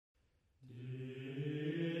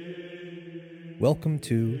Welcome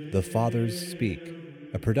to The Fathers Speak,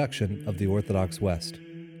 a production of the Orthodox West.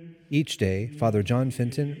 Each day, Father John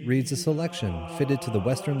Fenton reads a selection fitted to the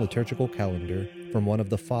Western liturgical calendar from one of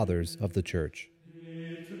the Fathers of the Church.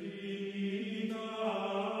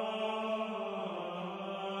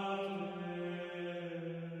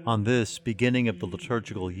 On this beginning of the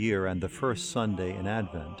liturgical year and the first Sunday in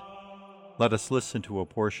Advent, let us listen to a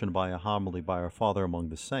portion by a homily by our Father among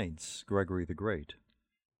the Saints, Gregory the Great.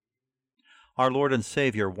 Our Lord and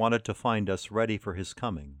Savior wanted to find us ready for his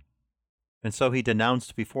coming, and so he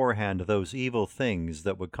denounced beforehand those evil things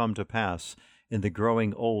that would come to pass in the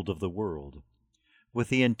growing old of the world, with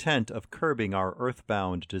the intent of curbing our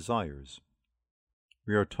earthbound desires.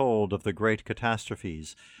 We are told of the great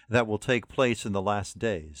catastrophes that will take place in the last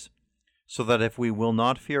days, so that if we will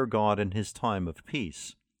not fear God in his time of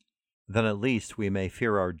peace, then at least we may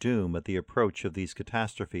fear our doom at the approach of these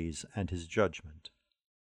catastrophes and his judgment.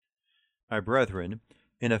 My brethren,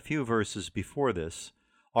 in a few verses before this,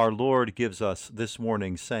 our Lord gives us this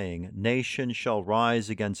warning, saying, "Nation shall rise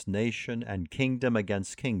against nation, and kingdom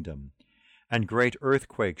against kingdom, and great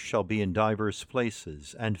earthquakes shall be in divers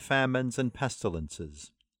places, and famines and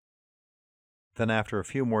pestilences." Then after a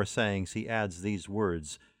few more sayings he adds these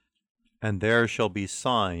words, "And there shall be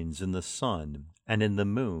signs in the sun, and in the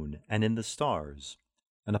moon, and in the stars,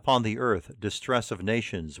 and upon the earth distress of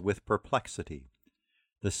nations with perplexity,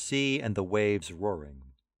 the sea and the waves roaring."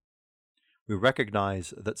 We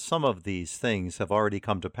recognize that some of these things have already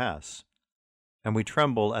come to pass, and we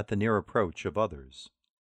tremble at the near approach of others.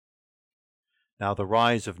 Now the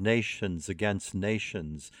rise of nations against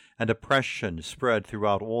nations and oppression spread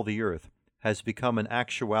throughout all the earth has become an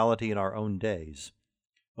actuality in our own days,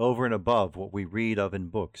 over and above what we read of in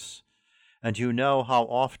books. And you know how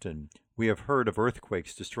often we have heard of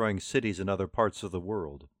earthquakes destroying cities in other parts of the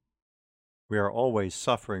world. We are always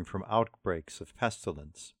suffering from outbreaks of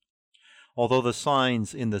pestilence. Although the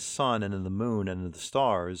signs in the sun and in the moon and in the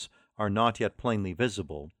stars are not yet plainly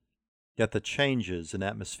visible, yet the changes in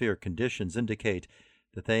atmospheric conditions indicate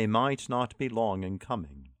that they might not be long in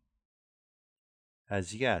coming.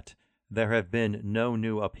 As yet, there have been no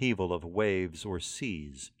new upheaval of waves or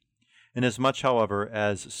seas. Inasmuch, however,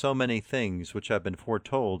 as so many things which have been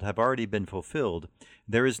foretold have already been fulfilled,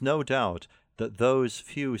 there is no doubt that those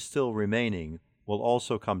few still remaining will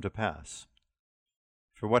also come to pass.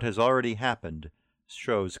 For what has already happened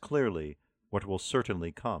shows clearly what will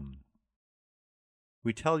certainly come.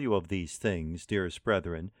 We tell you of these things, dearest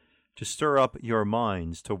brethren, to stir up your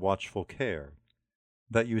minds to watchful care,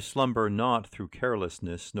 that you slumber not through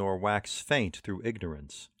carelessness, nor wax faint through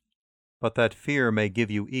ignorance, but that fear may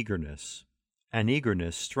give you eagerness, and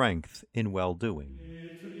eagerness strength in well-doing.